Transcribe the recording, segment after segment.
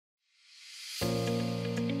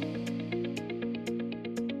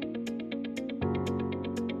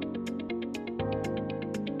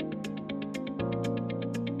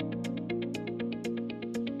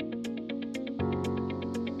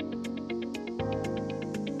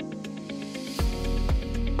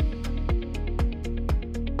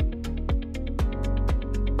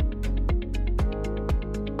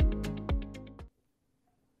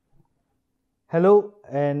Hello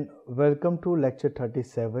and welcome to lecture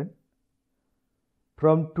 37.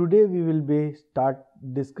 From today we will be start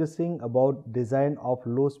discussing about design of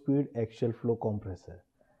low speed axial flow compressor.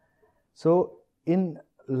 So in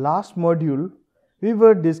last module we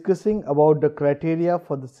were discussing about the criteria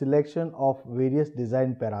for the selection of various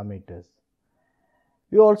design parameters.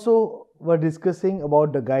 We also were discussing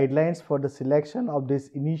about the guidelines for the selection of these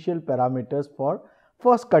initial parameters for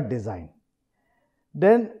first cut design.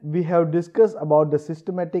 Then we have discussed about the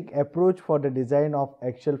systematic approach for the design of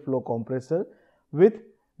axial flow compressor with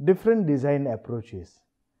different design approaches.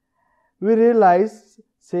 We realized,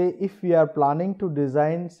 say, if we are planning to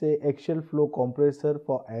design, say, axial flow compressor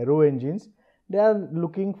for aero engines, they are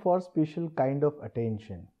looking for special kind of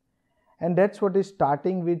attention. And that's what is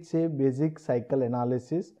starting with, say, basic cycle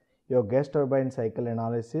analysis, your gas turbine cycle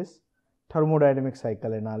analysis, thermodynamic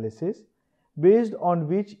cycle analysis, based on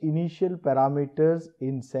which initial parameters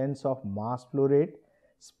in sense of mass flow rate,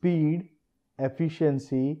 speed,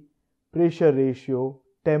 efficiency, pressure ratio,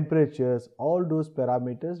 temperatures, all those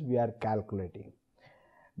parameters we are calculating.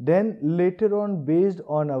 Then later on, based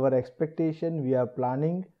on our expectation, we are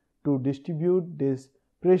planning to distribute this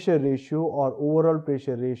pressure ratio or overall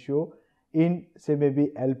pressure ratio in, say,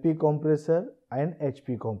 maybe LP compressor and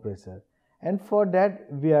HP compressor. And for that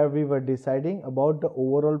we were deciding about the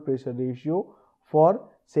overall pressure ratio for,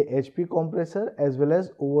 say, HP compressor as well as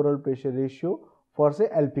overall pressure ratio for, say,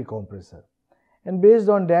 LP compressor. And based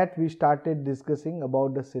on that we started discussing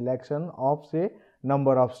about the selection of, say,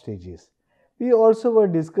 number of stages. We also were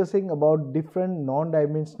discussing about different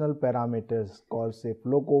non-dimensional parameters called, say,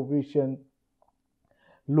 flow coefficient,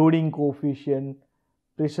 loading coefficient,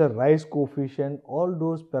 pressure rise coefficient. All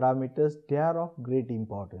those parameters, they are of great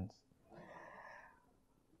importance.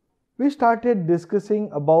 We started discussing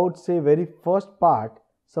about, say, very first part.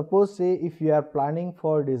 Suppose, say, if you are planning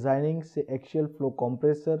for designing, say, axial flow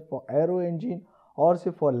compressor for aero engine or, say,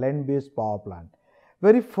 for land based power plant.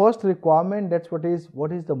 Very first requirement, that's what is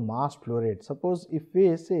the mass flow rate. Suppose if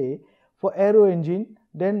we say for aero engine,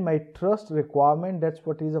 then my thrust requirement, that's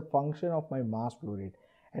what is a function of my mass flow rate,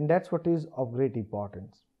 and that's what is of great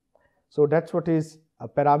importance. So that's what is a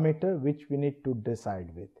parameter which we need to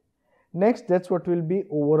decide with. Next, that's what will be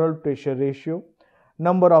overall pressure ratio,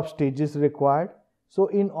 number of stages required. So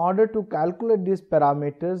in order to calculate these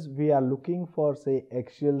parameters, we are looking for, say,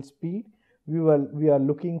 axial speed, we are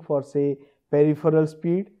looking for, say, peripheral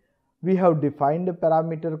speed. We have defined a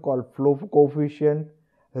parameter called flow coefficient,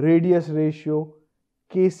 radius ratio,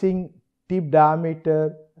 casing tip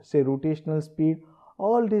diameter, say, rotational speed.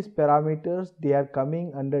 All these parameters, they are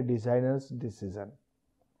coming under designer's decision.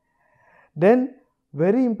 Then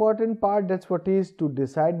very important part, that's what is to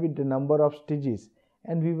decide with the number of stages,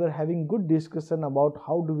 and we were having good discussion about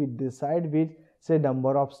how do we decide with, say,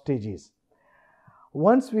 number of stages.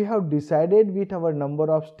 Once we have decided with our number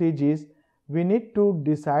of stages, we need to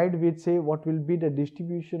decide with, say, what will be the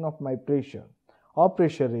distribution of my pressure or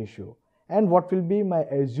pressure ratio and what will be my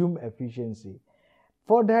assumed efficiency.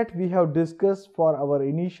 For that we have discussed, for our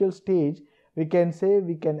initial stage, we can say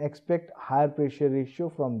we can expect higher pressure ratio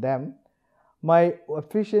from them. My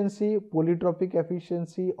efficiency, polytropic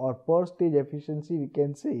efficiency or per stage efficiency, we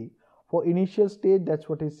can say for initial stage, that's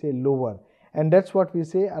what is, say, lower, and that's what we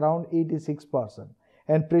say around 86%.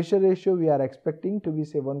 And pressure ratio we are expecting to be,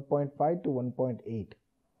 say, 1.5 to 1.8.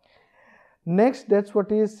 Next, that's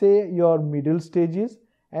what is, say, your middle stages,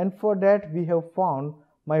 and for that we have found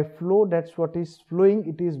my flow, that's what is flowing,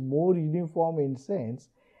 it is more uniform in sense,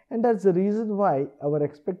 and that's the reason why our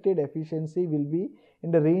expected efficiency will be in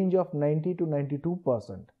the range of 90 to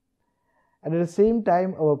 92%. And at the same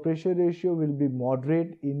time our pressure ratio will be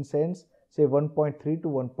moderate in sense, say, 1.3 to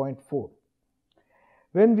 1.4.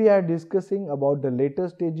 When we are discussing about the later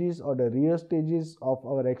stages or the rear stages of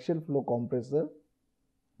our axial flow compressor,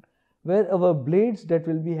 where our blades that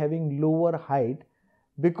will be having lower height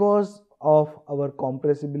because of our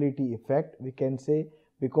compressibility effect, we can say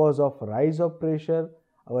because of rise of pressure,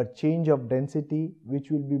 our change of density,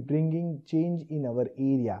 which will be bringing change in our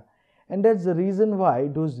area, and that's the reason why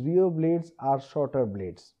those rear blades are shorter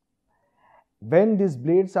blades. When these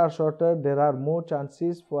blades are shorter, there are more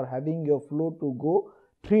chances for having your flow to go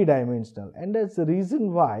three-dimensional, and that's the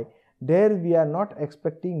reason why there we are not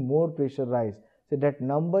expecting more pressure rise. So that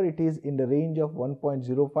number, it is in the range of 1.05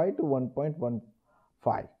 to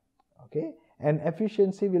 1.15. Okay, and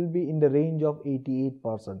efficiency will be in the range of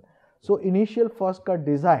 88%. So initial first cut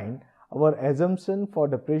design, our assumption for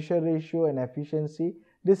the pressure ratio and efficiency,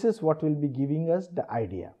 this is what will be giving us the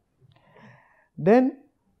idea. Then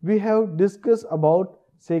we have discussed about,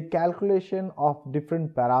 say, calculation of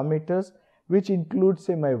different parameters, which includes,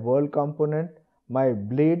 say, my whirl component, my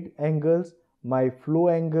blade angles, my flow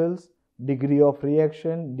angles, degree of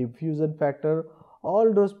reaction, diffusion factor,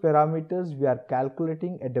 all those parameters we are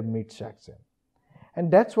calculating at the mid section.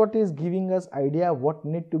 And that's what is giving us idea what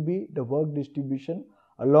need to be the work distribution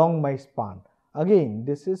along my span. Again,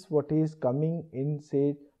 this is what is coming in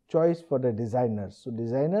say choice for the designer. So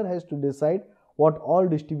designer has to decide what all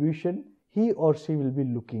distribution he or she will be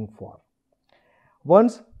looking for.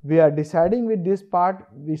 Once we are deciding with this part,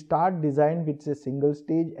 we start design with a single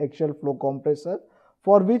stage axial flow compressor,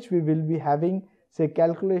 for which we will be having say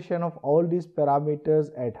calculation of all these parameters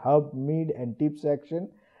at hub, mid and tip section.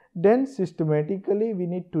 Then systematically we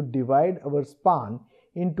need to divide our span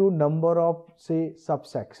into number of say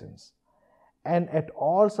subsections, and at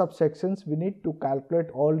all subsections we need to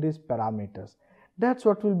calculate all these parameters. That's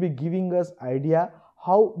what will be giving us idea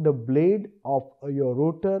how the blade of your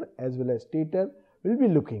rotor as well as stator will be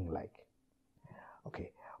looking like.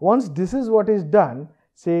 Okay, once this is what is done,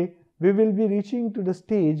 say we will be reaching to the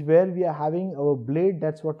stage where we are having our blade,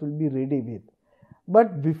 that's what will be ready with.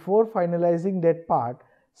 But before finalizing that part,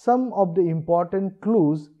 some of the important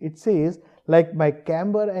clues it says, like my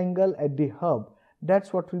camber angle at the hub,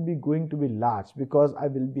 that's what will be going to be large, because I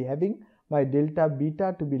will be having my delta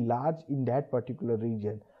beta to be large in that particular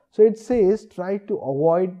region. So it says try to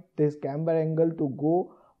avoid this camber angle to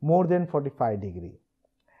go more than 45 degree.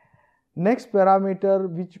 Next parameter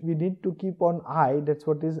which we need to keep on eye, that's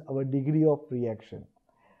what is our degree of reaction.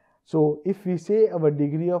 So if we say our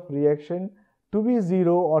degree of reaction to be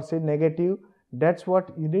 0 or say negative, that's what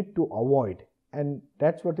you need to avoid, and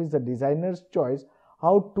that's what is the designer's choice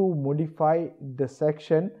how to modify the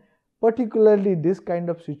section. Particularly this kind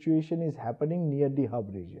of situation is happening near the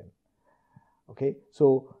hub region. Okay,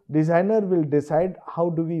 so designer will decide how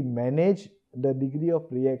do we manage the degree of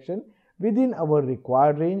reaction within our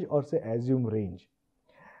required range or say assumed range.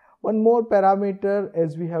 One more parameter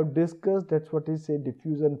as we have discussed, that's what is say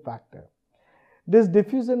diffusion factor. This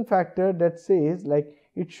diffusion factor that says like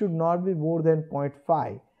it should not be more than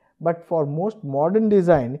 0.5, but for most modern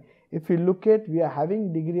design, if you look at, we are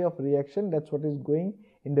having degree of reaction, that's what is going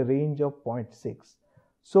in the range of 0.6.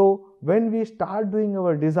 So when we start doing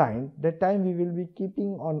our design, that time we will be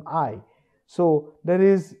keeping on eye. So there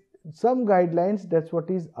is some guidelines, that's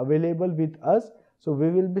what is available with us. So we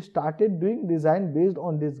will be started doing design based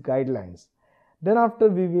on these guidelines. Then after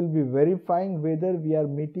we will be verifying whether we are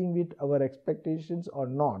meeting with our expectations or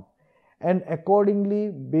not. And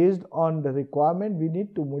accordingly, based on the requirement, we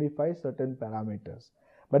need to modify certain parameters.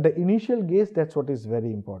 But the initial guess, that's what is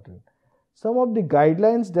very important. Some of the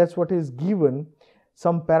guidelines, that's what is given.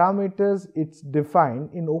 Some parameters it's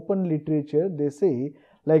defined in open literature. They say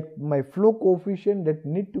like my flow coefficient that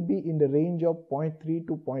need to be in the range of 0.3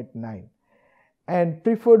 to 0.9, and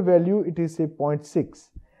preferred value it is say 0.6.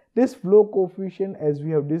 This flow coefficient, as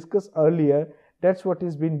we have discussed earlier, that's what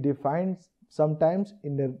is been defined sometimes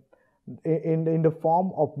in the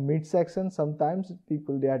form of mid section. Sometimes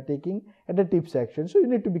people they are taking at the tip section, so you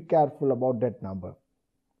need to be careful about that number.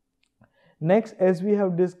 Next, as we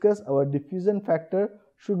have discussed, our diffusion factor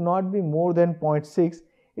should not be more than 0.6.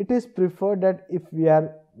 It is preferred that if we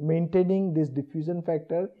are maintaining this diffusion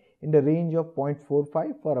factor in the range of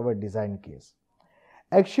 0.45 for our design case.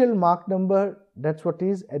 Axial Mach number, that's what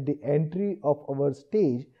is at the entry of our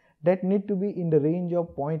stage, that need to be in the range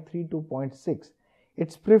of 0.3 to 0.6.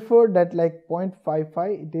 It's preferred that like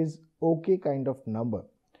 0.55 it is okay kind of number.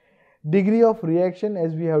 Degree of reaction,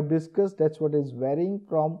 as we have discussed, that's what is varying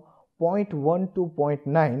from 0.1 to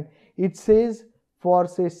 0.9. It says for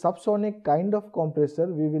say subsonic kind of compressor,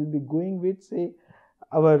 we will be going with say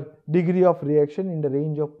our degree of reaction in the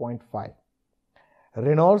range of 0.5.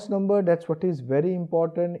 Reynolds number, that's what is very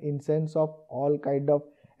important in sense of all kind of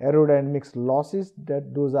aerodynamics losses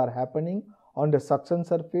that those are happening on the suction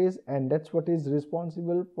surface, and that's what is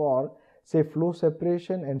responsible for say flow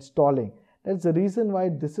separation and stalling. That's the reason why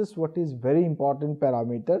this is what is very important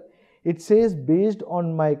parameter. It says based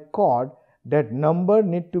on my chord, that number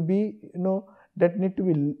need to be that need to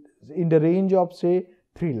be in the range of say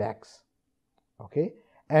 3 lakhs. Okay,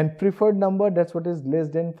 and preferred number, that's what is less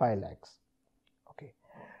than 5 lakhs. Okay,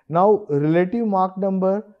 now relative Mach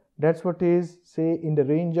number, that's what is say in the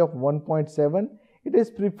range of 1.7. It is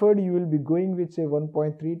preferred you will be going with say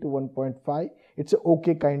 1.3 to 1.5. It's a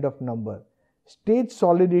okay kind of number. Stage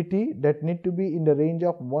solidity, that need to be in the range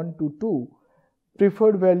of 1 to 2.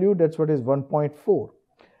 Preferred value, that's what is 1.4.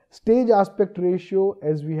 Stage aspect ratio,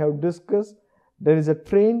 as we have discussed, there is a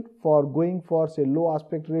trend for going for say low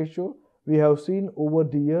aspect ratio. We have seen over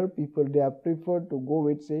the year people they have preferred to go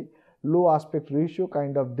with say low aspect ratio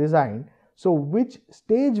kind of design. So which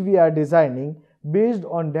stage we are designing, Based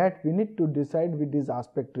on that, we need to decide with this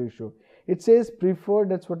aspect ratio. It says preferred,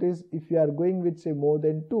 that's what is, if you are going with say more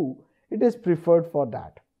than 2, it is preferred for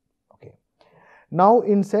that. Okay. Now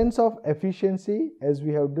in sense of efficiency, as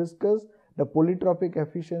we have discussed, the polytropic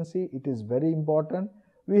efficiency, it is very important.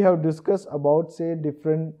 We have discussed about say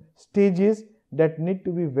different stages that need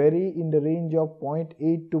to be vary in the range of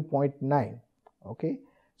 0.8 to 0.9. Okay.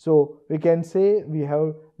 So we can say we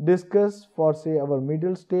have discussed for say our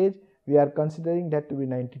middle stage, we are considering that to be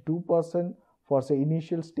 92%. For say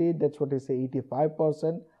initial stage, that's what is say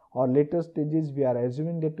 85%, or later stages we are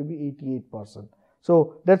assuming that to be 88%.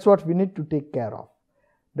 So that's what we need to take care of.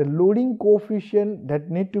 The loading coefficient that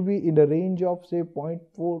need to be in the range of say 0.4,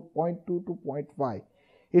 0.2 to 0.5.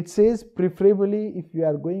 It says preferably if you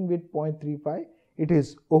are going with 0.35, it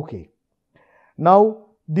is okay. Now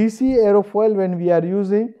DC aerofoil when we are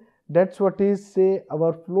using, that's what is say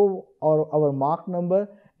our flow or our Mach number,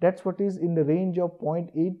 that's what is in the range of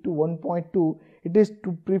 0.8 to 1.2. It is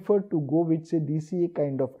to prefer to go with say DCA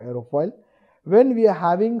kind of aerofoil. When we are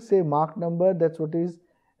having say Mach number, that's what is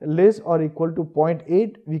less or equal to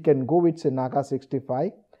 0.8, we can go with say NACA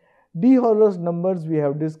 65. De-Horler's numbers we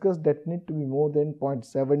have discussed that need to be more than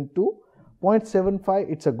 0.72. 0.75,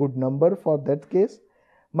 it's a good number for that case.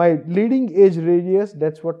 My leading edge radius,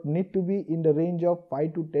 that's what need to be in the range of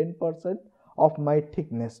 5 to 10% of my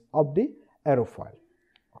thickness of the aerofoil.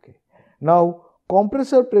 Okay. Now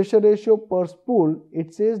compressor pressure ratio per spool,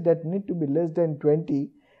 it says that need to be less than 20.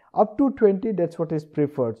 Up to 20, that's what is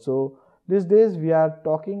preferred. So these days we are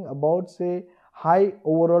talking about say high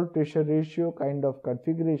overall pressure ratio kind of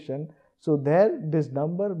configuration. So there this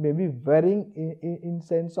number may be varying in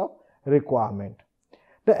sense of requirement.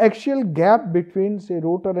 The axial gap between say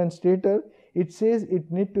rotor and stator, it says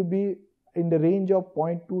it need to be in the range of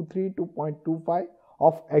 0.23 to 0.25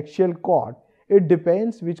 of axial chord. It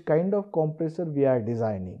depends which kind of compressor we are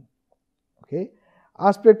designing. Okay.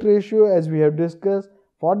 Aspect ratio, as we have discussed,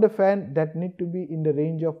 for the fan that need to be in the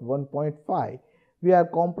range of 1.5. We are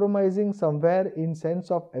compromising somewhere in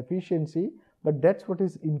sense of efficiency, but that's what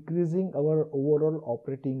is increasing our overall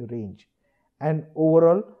operating range and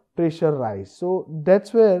overall pressure rise. So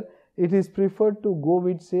that's where it is preferred to go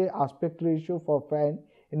with say aspect ratio for fan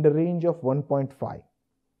in the range of 1.5.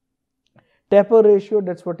 Taper ratio,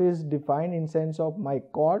 that's what is defined in sense of my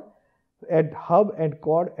chord at hub and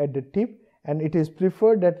chord at the tip, and it is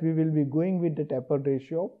preferred that we will be going with the taper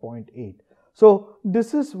ratio of 0.8. So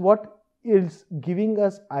this is what is giving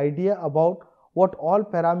us idea about what all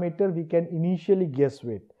parameter we can initially guess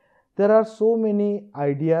with. There are so many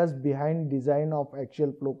ideas behind design of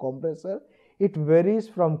axial flow compressor. It varies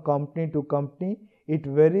from company to company, it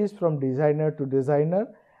varies from designer to designer,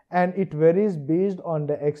 and it varies based on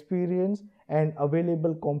the experience and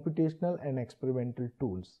available computational and experimental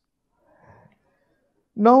tools.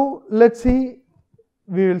 Now let's see,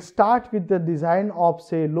 we will start with the design of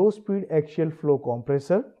say low speed axial flow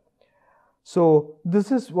compressor. So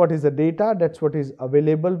this is what is the data, that's what is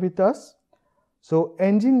available with us. So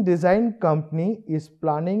engine design company is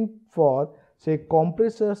planning for say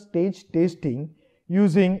compressor stage testing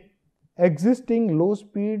using existing low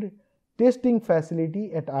speed testing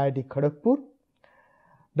facility at IIT Kharagpur.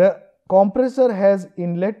 The compressor has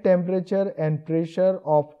inlet temperature and pressure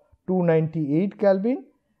of 298 Kelvin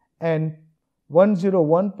and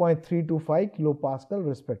 101.325 kilopascal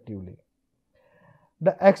respectively.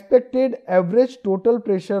 The expected average total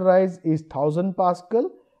pressure rise is 1000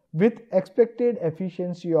 Pascal with expected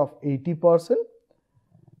efficiency of 80%.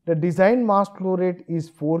 The design mass flow rate is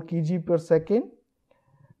 4 kg per second.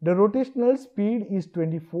 The rotational speed is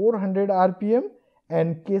 2400 rpm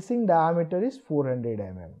and casing diameter is 400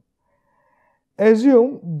 mm.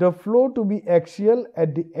 Assume the flow to be axial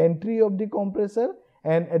at the entry of the compressor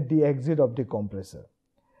and at the exit of the compressor.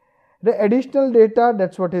 The additional data,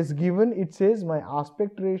 that's what is given. It says my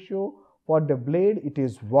aspect ratio for the blade, it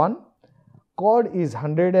is 1, chord is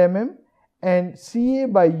 100 mm, and CA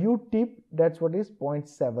by U tip, that's what is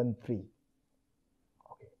 0.73.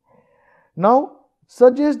 Okay. Now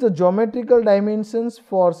suggest the geometrical dimensions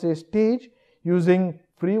for say stage using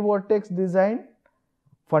free vortex design,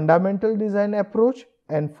 fundamental design approach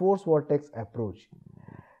and force vortex approach.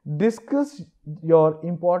 Discuss your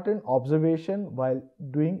important observation while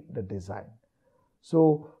doing the design.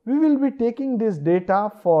 So we will be taking this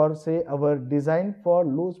data for say our design for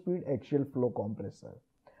low speed axial flow compressor.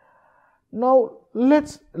 Now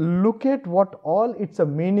let's look at what all it's a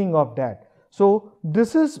meaning of that. So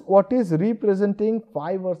this is what is representing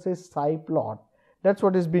phi versus psi plot. That's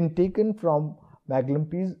what has been taken from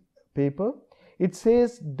Maglempi's paper. It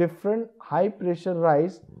says different high pressure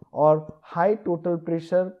rise or high total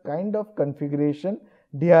pressure kind of configuration,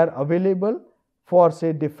 they are available for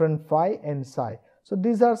say different phi and psi. So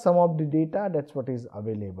these are some of the data that's what is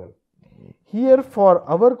available. Here for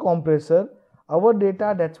our compressor, our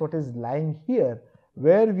data that's what is lying here,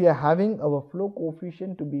 where we are having our flow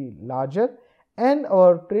coefficient to be larger and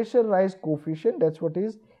our pressure rise coefficient that's what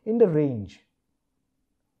is in the range.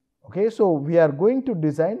 Okay, so we are going to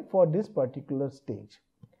design for this particular stage.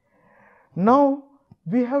 Now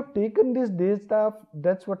we have taken this data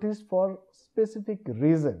that's what is for specific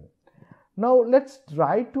reason. Now let's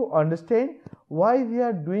try to understand why we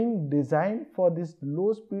are doing design for this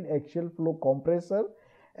low speed axial flow compressor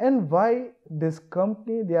and why this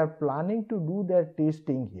company they are planning to do their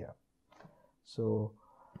testing here. So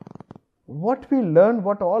what we learned,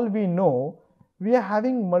 what all we know, we are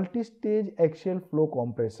having multi-stage axial flow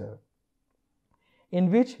compressor in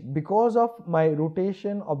which because of my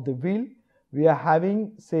rotation of the wheel, we are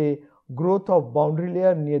having say growth of boundary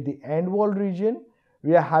layer near the end wall region,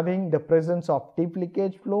 we are having the presence of tip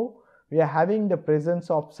leakage flow, we are having the presence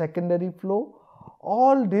of secondary flow.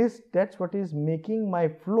 All this that's what is making my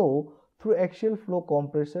flow through axial flow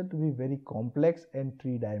compressor to be very complex and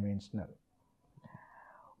three-dimensional.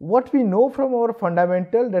 What we know from our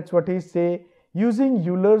fundamental, that's what is say using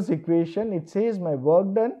Euler's equation, it says my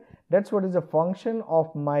work done, that's what is a function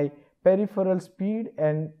of my peripheral speed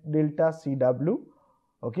and delta CW.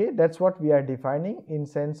 Okay, that's what we are defining in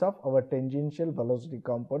sense of our tangential velocity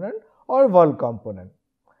component or whirl component.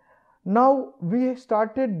 Now we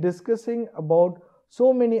started discussing about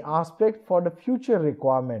so many aspects for the future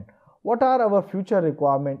requirement. What are our future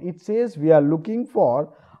requirement? It says we are looking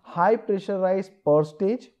for high pressure rise per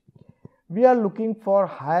stage, we are looking for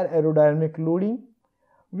higher aerodynamic loading,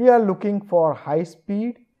 we are looking for high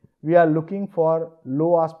speed, we are looking for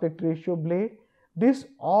low aspect ratio blade. This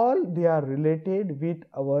all they are related with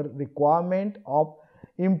our requirement of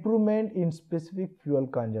improvement in specific fuel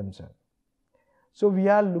consumption. So we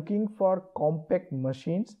are looking for compact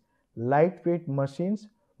machines, lightweight machines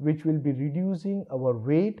which will be reducing our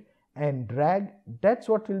weight and drag. That's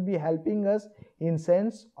what will be helping us in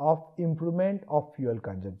sense of improvement of fuel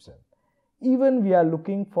consumption. Even we are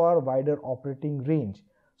looking for wider operating range.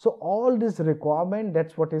 So all this requirement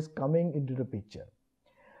that's what is coming into the picture.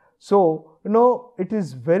 So it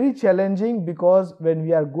is very challenging because when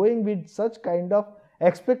we are going with such kind of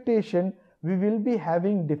expectation, we will be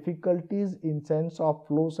having difficulties in sense of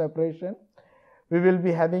flow separation, we will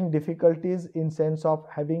be having difficulties in sense of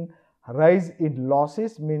having rise in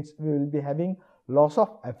losses, means we will be having loss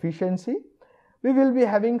of efficiency, we will be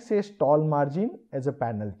having say stall margin as a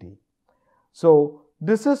penalty. So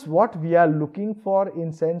this is what we are looking for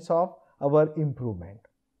in sense of our improvement.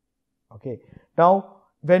 Okay, now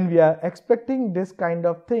when we are expecting this kind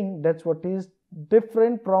of thing, that's what is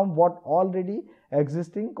different from what already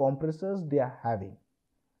existing compressors they are having.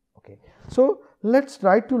 Okay, so let's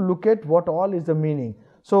try to look at what all is the meaning.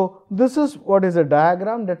 So this is what is a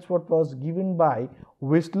diagram, that's what was given by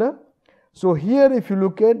Whistler. So here if you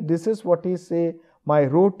look at, this is what is say my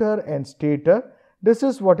rotor and stator, this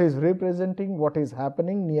is what is representing what is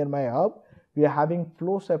happening near my hub. We are having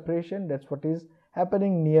flow separation, that's what is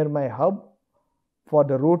happening near my hub for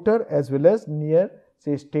the rotor as well as near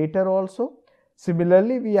say stator also.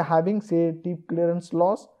 Similarly, we are having say tip clearance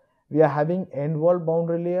loss, we are having end wall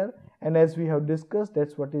boundary layer, and as we have discussed,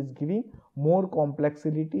 that's what is giving more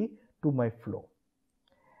complexity to my flow.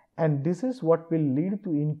 And this is what will lead to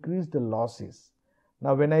increase the losses.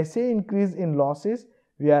 Now when I say increase in losses,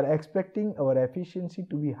 we are expecting our efficiency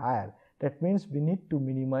to be higher. That means we need to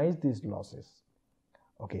minimize these losses.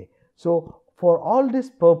 Okay, so for all this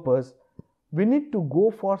purpose, we need to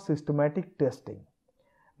go for systematic testing.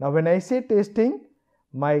 Now when I say testing,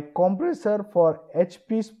 my compressor for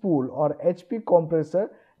HP spool or HP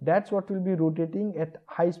compressor, that's what will be rotating at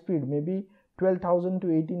high speed, maybe 12,000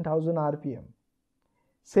 to 18,000 RPM.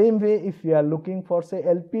 Same way if we are looking for say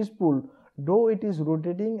LP spool, though it is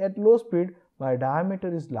rotating at low speed, my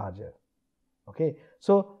diameter is larger. Okay,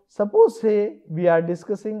 so suppose say we are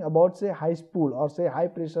discussing about say high spool or say high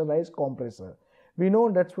pressurized compressor. We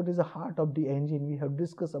know that's what is the heart of the engine, we have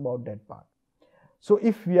discussed about that part. So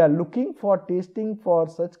if we are looking for testing for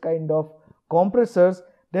such kind of compressors,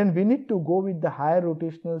 then we need to go with the higher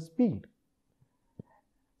rotational speed,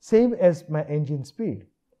 same as my engine speed.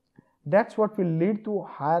 That's what will lead to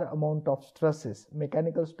higher amount of stresses,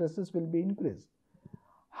 mechanical stresses will be increased.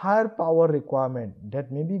 Higher power requirement,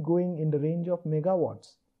 that may be going in the range of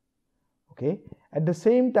megawatts. Okay, at the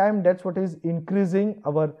same time, that's what is increasing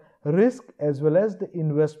our risk as well as the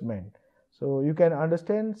investment. So you can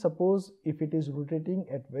understand, suppose if it is rotating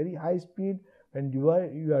at very high speed when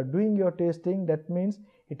you are doing your testing, that means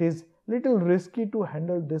it is little risky to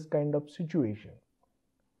handle this kind of situation,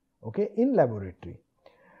 okay, in laboratory.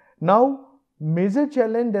 Now major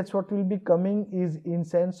challenge that's what will be coming is in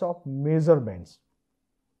sense of measurements.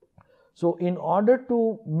 So in order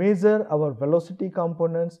to measure our velocity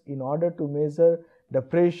components, in order to measure the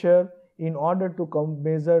pressure, in order to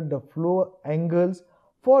measure the flow angles,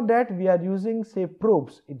 for that we are using say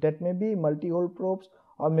probes. That may be multi-hole probes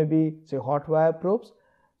or maybe say hot wire probes.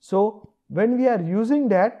 So when we are using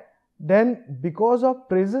that, then because of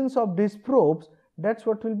presence of these probes, that's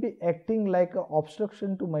what will be acting like an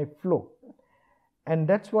obstruction to my flow, and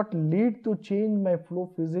that's what lead to change my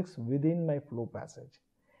flow physics within my flow passage.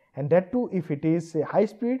 And that too, if it is say high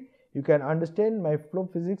speed, you can understand my flow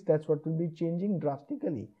physics, that's what will be changing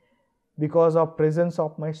drastically because of presence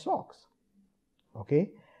of my shocks.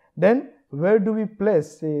 Okay, then where do we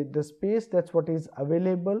place say the space that's what is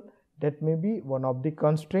available? That may be one of the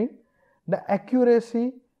constraint. The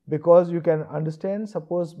accuracy, because you can understand,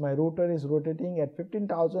 suppose my rotor is rotating at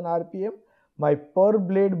 15,000 rpm, my per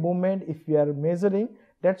blade movement, if we are measuring,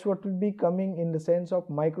 that's what will be coming in the sense of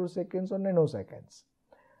microseconds or nanoseconds.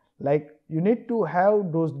 Like you need to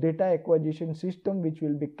have those data acquisition system which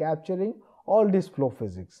will be capturing all this flow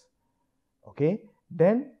physics. Okay,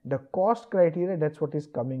 then the cost criteria, that's what is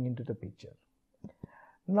coming into the picture.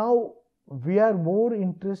 Now we are more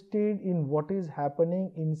interested in what is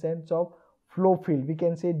happening in sense of flow field. We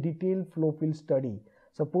can say detailed flow field study.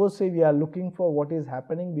 Suppose say we are looking for what is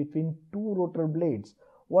happening between two rotor blades,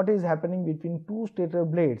 what is happening between two stator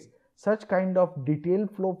blades. Such kind of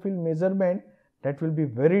detailed flow field measurement, that will be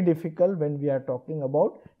very difficult when we are talking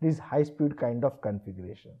about this high speed kind of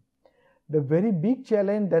configuration. The very big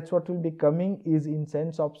challenge that's what will be coming is in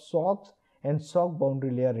sense of shocks and shock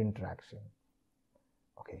boundary layer interaction.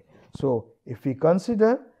 Okay, so if we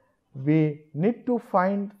consider, we need to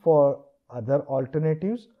find for other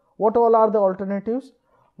alternatives. What all are the alternatives?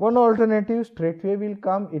 One alternative straightway will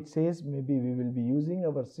come, it says maybe we will be using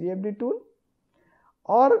our CFD tool,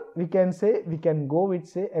 or we can say we can go with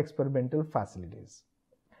say experimental facilities.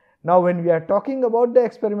 Now when we are talking about the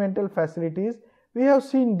experimental facilities, we have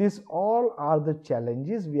seen this all are the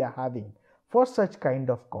challenges we are having for such kind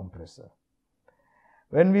of compressor.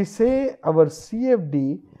 When we say our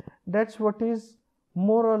CFD, that's what is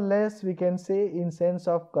more or less we can say in sense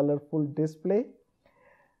of colorful display.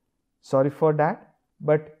 Sorry for that,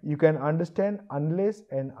 but you can understand unless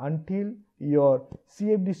and until your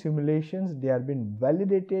CFD simulations they are been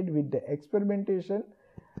validated with the experimentation,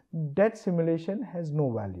 that simulation has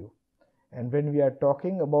no value. And when we are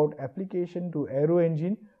talking about application to aero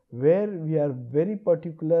engine, where we are very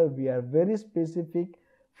particular, we are very specific,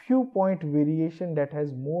 few point variation that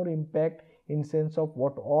has more impact in sense of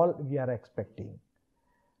what all we are expecting.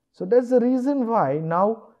 So that's the reason why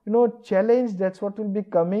now challenge that's what will be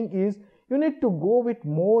coming is you need to go with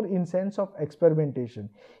more in sense of experimentation.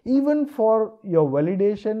 Even for your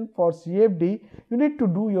validation for CFD, you need to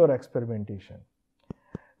do your experimentation.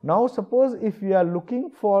 Now suppose if we are looking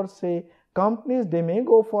for say companies, they may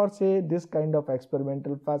go for say this kind of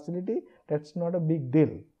experimental facility, that's not a big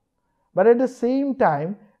deal. But at the same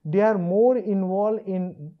time, they are more involved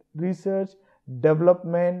in research,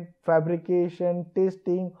 development, fabrication,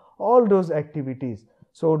 testing, all those activities.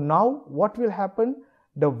 So now what will happen?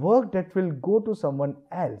 The work that will go to someone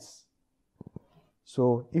else.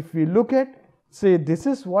 So if we look at say this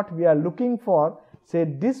is what we are looking for, say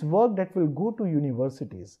this work that will go to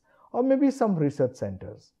universities or maybe some research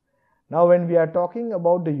centers. Now when we are talking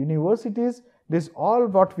about the universities, this all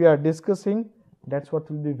what we are discussing, that's what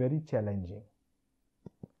will be very challenging.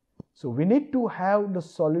 So we need to have the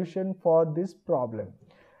solution for this problem.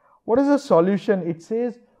 What is the solution? It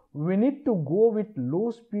says we need to go with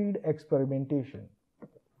low speed experimentation.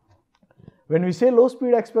 When we say low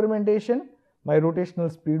speed experimentation, my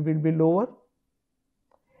rotational speed will be lower.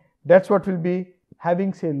 That's what will be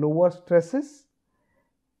having say lower stresses.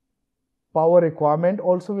 Power requirement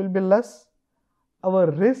also will be less.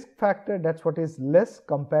 Our risk factor, that's what is less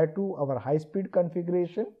compared to our high speed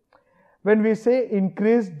configuration. When we say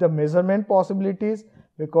increase the measurement possibilities,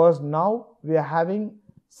 because now we are having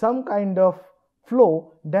some kind of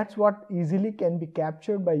flow, that's what easily can be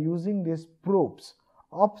captured by using these probes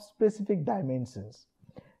of specific dimensions.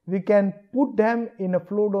 We can put them in a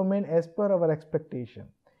flow domain as per our expectation.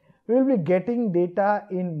 We will be getting data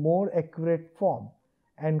in more accurate form,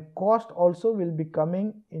 and cost also will be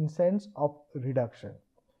coming in sense of reduction.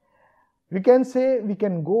 We can say we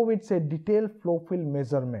can go with say detailed flow field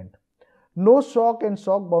measurement. No shock and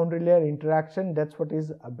shock boundary layer interaction, that's what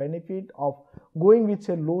is a benefit of going with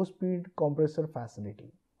a low speed compressor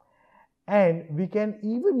facility. and we can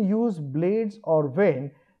even use blades or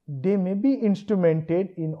when they may be instrumented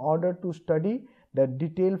in order to study the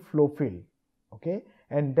detailed flow field, okay,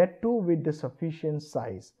 and that too with the sufficient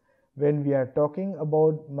size. When we are talking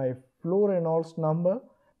about my flow Reynolds number,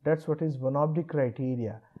 that's what is one of the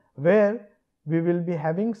criteria where we will be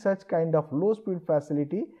having such kind of low speed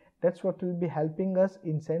facility. That's what will be helping us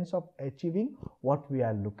in sense of achieving what we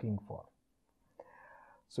are looking for.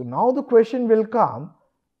 So now the question will come,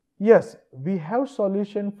 yes, we have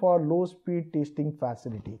solution for low speed testing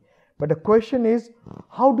facility, but the question is,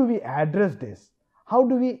 how do we address this? How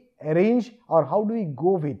do we arrange or how do we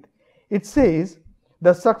go with? It says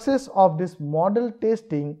the success of this model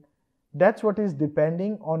testing, that's what is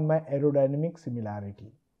depending on my aerodynamic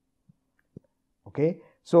similarity. Okay,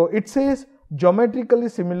 so it says geometrically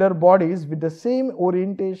similar bodies with the same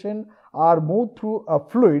orientation are moved through a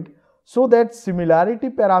fluid so that similarity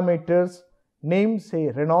parameters named say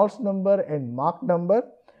Reynolds number and Mach number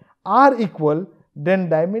are equal, then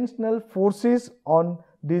dimensional forces on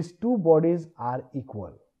these two bodies are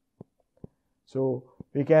equal. So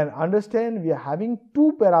we can understand we are having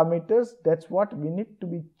two parameters, that's what we need to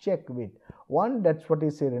be checked with. One, that's what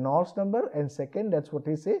is say Reynolds number, and second, that's what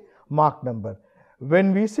is say Mach number.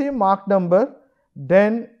 When we say Mach number,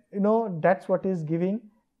 then that's what is giving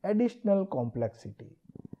additional complexity,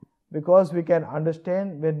 because we can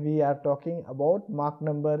understand when we are talking about Mach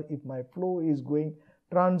number, if my flow is going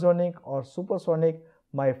transonic or supersonic,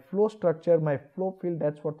 my flow structure, my flow field,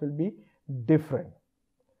 that's what will be different.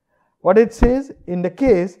 What it says, in the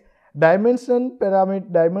case dimensionless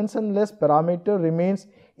parameter remains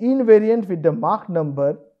invariant with the Mach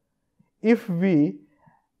number if we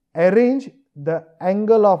arrange the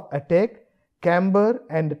angle of attack, camber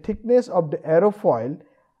and the thickness of the aerofoil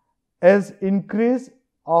as increase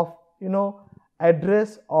of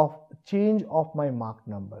address of change of my Mach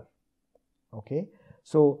number. Okay,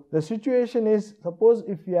 so the situation is, suppose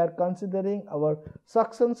if we are considering our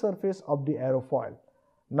suction surface of the aerofoil.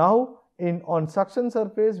 Now on suction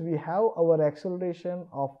surface we have our acceleration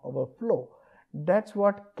of our flow, that's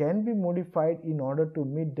what can be modified in order to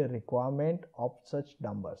meet the requirement of such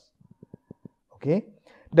numbers. Okay,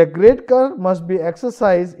 the grade curve must be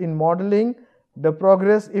exercised in modeling the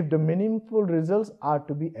progress if the meaningful results are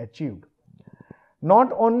to be achieved.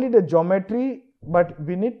 Not only the geometry, but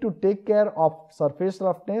we need to take care of surface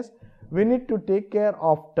roughness, we need to take care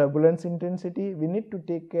of turbulence intensity, we need to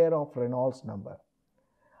take care of Reynolds number.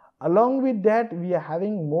 Along with that, we are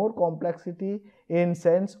having more complexity in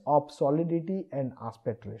sense of solidity and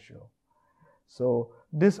aspect ratio. So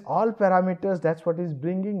this all parameters, that's what is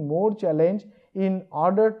bringing more challenge in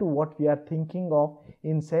order to what we are thinking of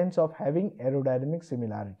in sense of having aerodynamic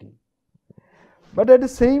similarity. But at the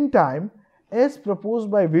same time, as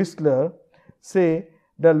proposed by Whistler, say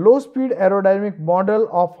the low speed aerodynamic model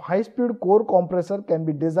of high speed core compressor can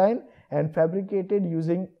be designed and fabricated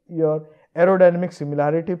using your aerodynamic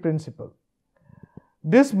similarity principle.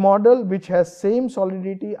 This model, which has same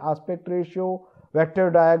solidity, aspect ratio, vector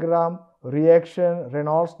diagram, reaction,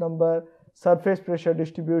 Reynolds number, surface pressure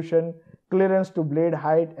distribution, clearance to blade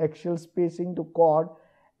height, axial spacing to chord,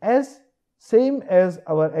 as same as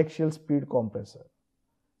our axial speed compressor.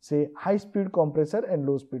 Say high speed compressor and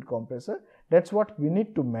low speed compressor, that's what we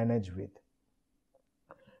need to manage with.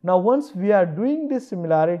 Now once we are doing this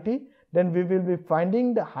similarity, then we will be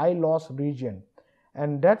finding the high loss region,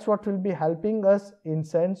 and that's what will be helping us in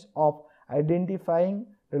sense of identifying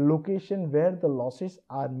the location where the losses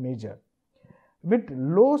are major. With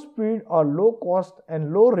low speed or low cost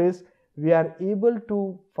and low risk, we are able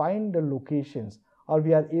to find the locations, or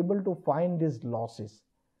we are able to find these losses,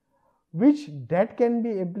 which that can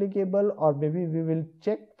be applicable, or maybe we will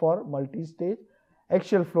check for multi-stage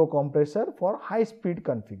axial flow compressor for high speed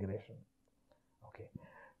configuration. Okay.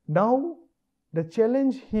 Now the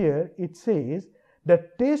challenge here, it says the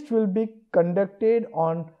test will be conducted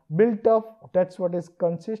on built up, that's what is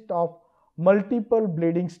consist of multiple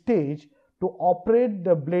blading stage to operate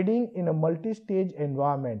the blading in a multi-stage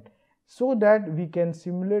environment, so that we can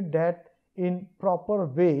simulate that in proper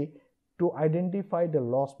way to identify the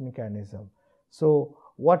loss mechanism. So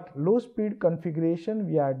what low speed configuration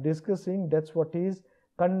we are discussing, that's what is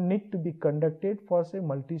need to be conducted for say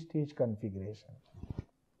multi-stage configuration.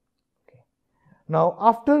 Okay. Now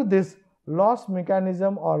after this loss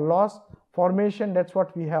mechanism or loss formation, that's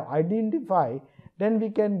what we have identified, then we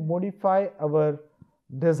can modify our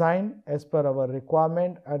design as per our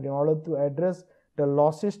requirement and in order to address the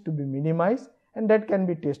losses to be minimized, and that can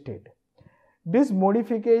be tested. This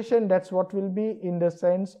modification, that's what will be in the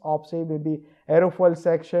sense of say maybe aerofoil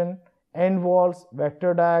section, end walls,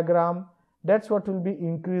 vector diagram, that's what will be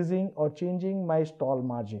increasing or changing my stall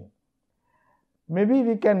margin. Maybe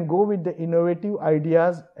we can go with the innovative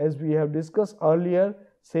ideas as we have discussed earlier,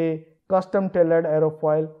 say custom tailored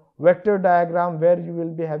aerofoil, vector diagram where you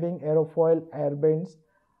will be having aerofoil air bends,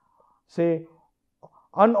 say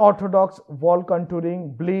unorthodox wall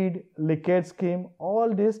contouring, bleed, leakage scheme,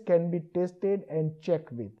 all this can be tested and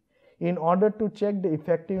checked with in order to check the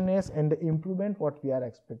effectiveness and the improvement what we are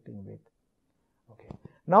expecting with. Okay.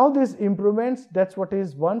 Now these improvements, that's what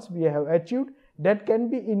is once we have achieved, that can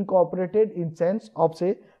be incorporated in sense of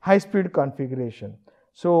say high speed configuration.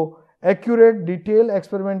 So accurate detailed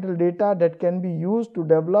experimental data that can be used to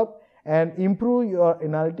develop and improve your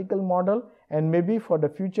analytical model and maybe for the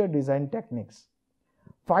future design techniques.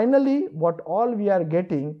 Finally, what all we are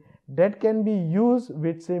getting that can be used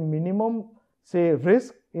with say minimum say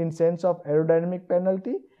risk in sense of aerodynamic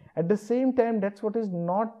penalty. At the same time, that's what is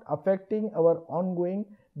not affecting our ongoing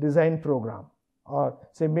design program or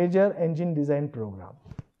say major engine design program.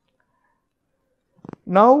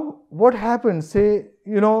 Now what happens, say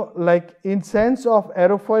like in sense of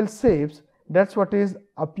aerofoil shapes, that's what is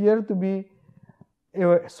appear to be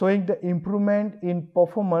showing the improvement in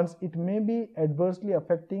performance. It may be adversely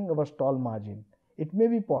affecting our stall margin, it may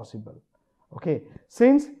be possible. Okay,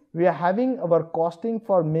 since we are having our costing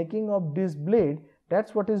for making of this blade,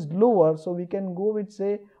 that's what is lower, so we can go with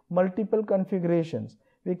say multiple configurations.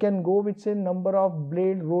 We can go with say number of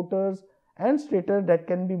blade rotors and stator that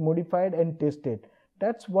can be modified and tested.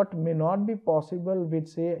 That's what may not be possible with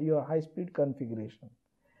say your high speed configuration,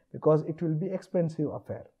 because it will be expensive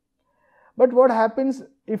affair. But what happens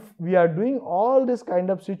if we are doing all this kind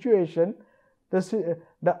of situation,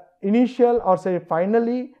 the initial or say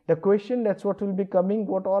finally the question that's what will be coming,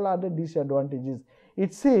 what all are the disadvantages?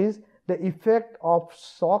 It says the effect of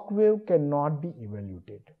shock wave cannot be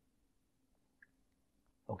evaluated.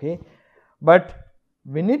 Okay, but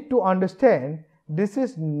we need to understand this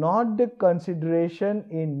is not the consideration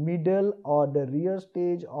in middle or the rear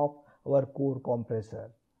stage of our core compressor.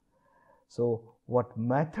 So what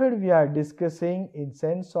method we are discussing in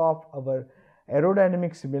sense of our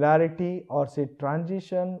aerodynamic similarity or say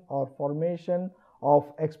transition or formation of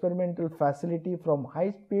experimental facility from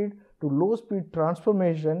high speed to low speed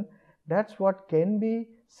transformation, that's what can be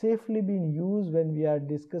safely being used when we are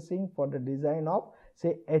discussing for the design of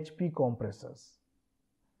say HP compressors.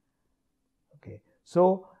 Okay,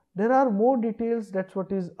 so there are more details, that's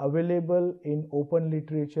what is available in open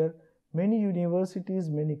literature. Many universities,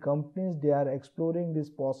 many companies, they are exploring this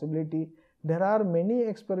possibility. There are many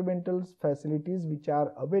experimental facilities which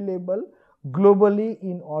are available globally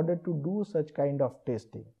in order to do such kind of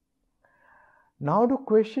testing. Now the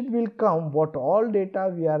question will come, what all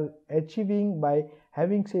data we are achieving by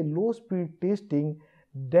having say low speed testing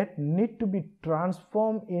that need to be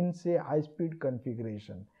transformed in say high speed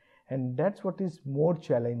configuration, and that's what is more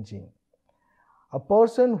challenging. A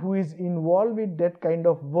person who is involved with that kind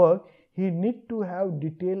of work, he need to have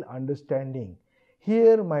detailed understanding.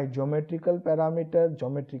 Here my geometrical parameter,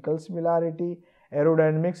 geometrical similarity,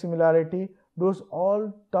 aerodynamic similarity, those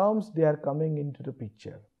all terms they are coming into the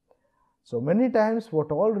picture. So many times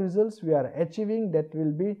what all results we are achieving that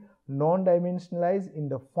will be non-dimensionalized in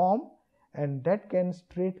the form, and that can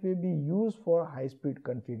straightway be used for high speed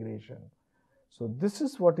configuration. So this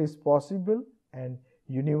is what is possible, and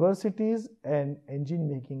universities and engine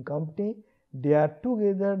making company, they are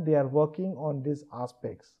together, they are working on these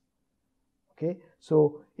aspects. Okay,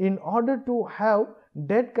 so in order to have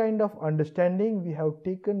that kind of understanding, we have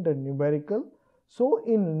taken the numerical. So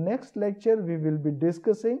in next lecture we will be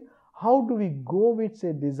discussing how do we go with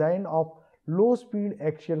say design of low speed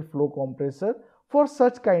axial flow compressor for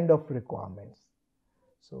such kind of requirements.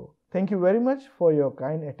 So thank you very much for your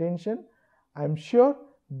kind attention. I am sure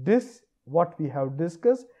this what we have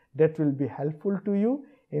discussed that will be helpful to you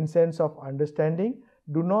in sense of understanding.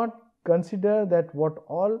 Do not consider that what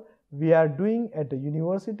all we are doing at the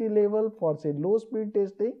university level for say low speed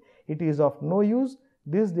testing, it is of no use.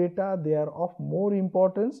 This data, they are of more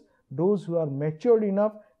importance. Those who are matured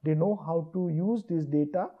enough, they know how to use this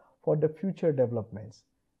data for the future developments.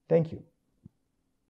 Thank you.